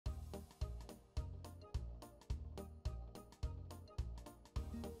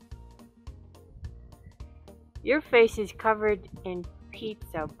Your face is covered in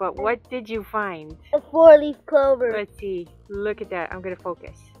pizza, but what did you find? A 4-leaf clover. Let's see. Look at that. I'm gonna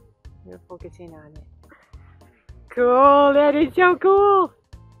focus. I'm gonna focus in on it. Cool. That is so cool.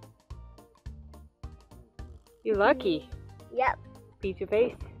 You're lucky. Yep. Pizza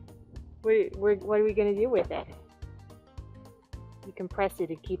face. What are we gonna do with it? You can press it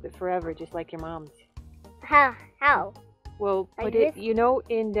and keep it forever, just like your mom's. How? Well, put it. You know,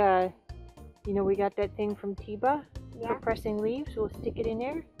 in the. You know, we got that thing from Tiba for pressing leaves. We'll stick it in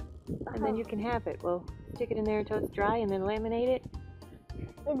there, and then you can have it. We'll stick it in there until it's dry, and then laminate it.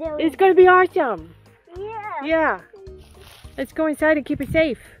 It's gonna be awesome. Yeah. Yeah. Let's go inside and keep it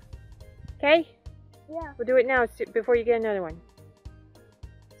safe. Okay? Yeah. We'll do it now before you get another one.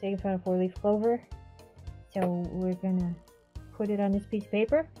 Sagan found a 4-leaf clover, so we're gonna put it on this piece of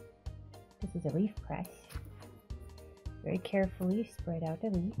paper. This is a leaf press. Very carefully spread out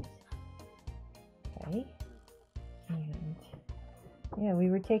the leaves. Okay. And yeah,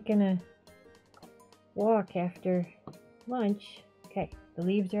 we were taking a walk after lunch. Okay, the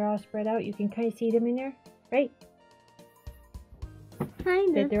leaves are all spread out. You can kind of see them in there, right?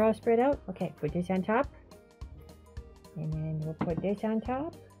 Kind of. They're all spread out? Okay, put this on top. And then we'll put this on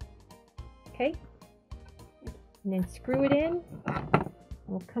top. Okay. And then screw it in.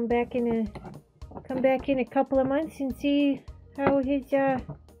 We'll come back in a couple of months and see how his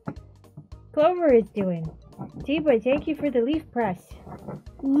Clover is doing. Tiba, thank you for the leaf press.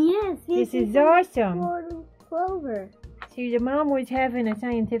 Yes, this is awesome. Clover. See, the mom was having a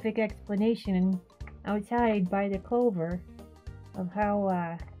scientific explanation outside by the clover of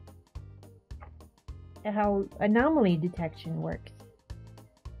how anomaly detection works.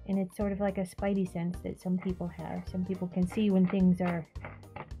 And it's sort of like a Spidey-Sense that some people have. Some people can see when things are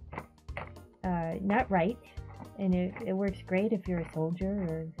not right. And it works great if you're a soldier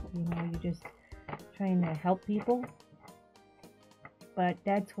or, you know, you're just trying to help people. But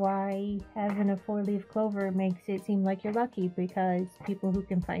that's why having a 4-leaf clover makes it seem like you're lucky, because people who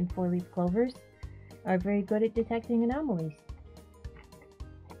can find 4-leaf clovers are very good at detecting anomalies.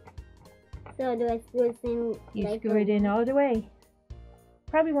 So do I screw it in? You screw it in all the way.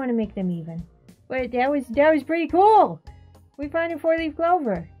 Probably want to make them even. But that was pretty cool. We found a 4-leaf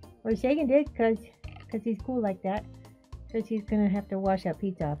clover. Or Sagan did, because he's cool like that. Because he's going to have to wash that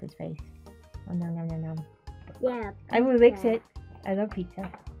pizza off his face. Oh, no, no, no, no. Yeah. I will fix it. I love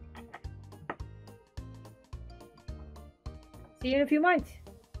pizza. See you in a few months.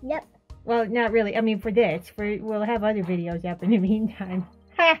 Yep. Well, not really. I mean, for this. We'll have other videos up in the meantime.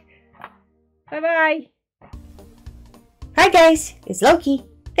 Ha! Bye-bye. Hi guys, it's Loki.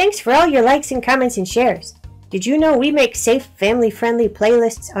 Thanks for all your likes and comments and shares. Did you know we make safe, family-friendly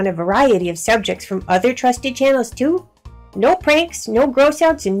playlists on a variety of subjects from other trusted channels too? No pranks, no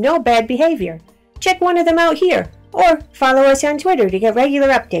gross-outs, and no bad behavior. Check one of them out here, or follow us on Twitter to get regular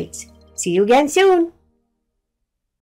updates. See you again soon!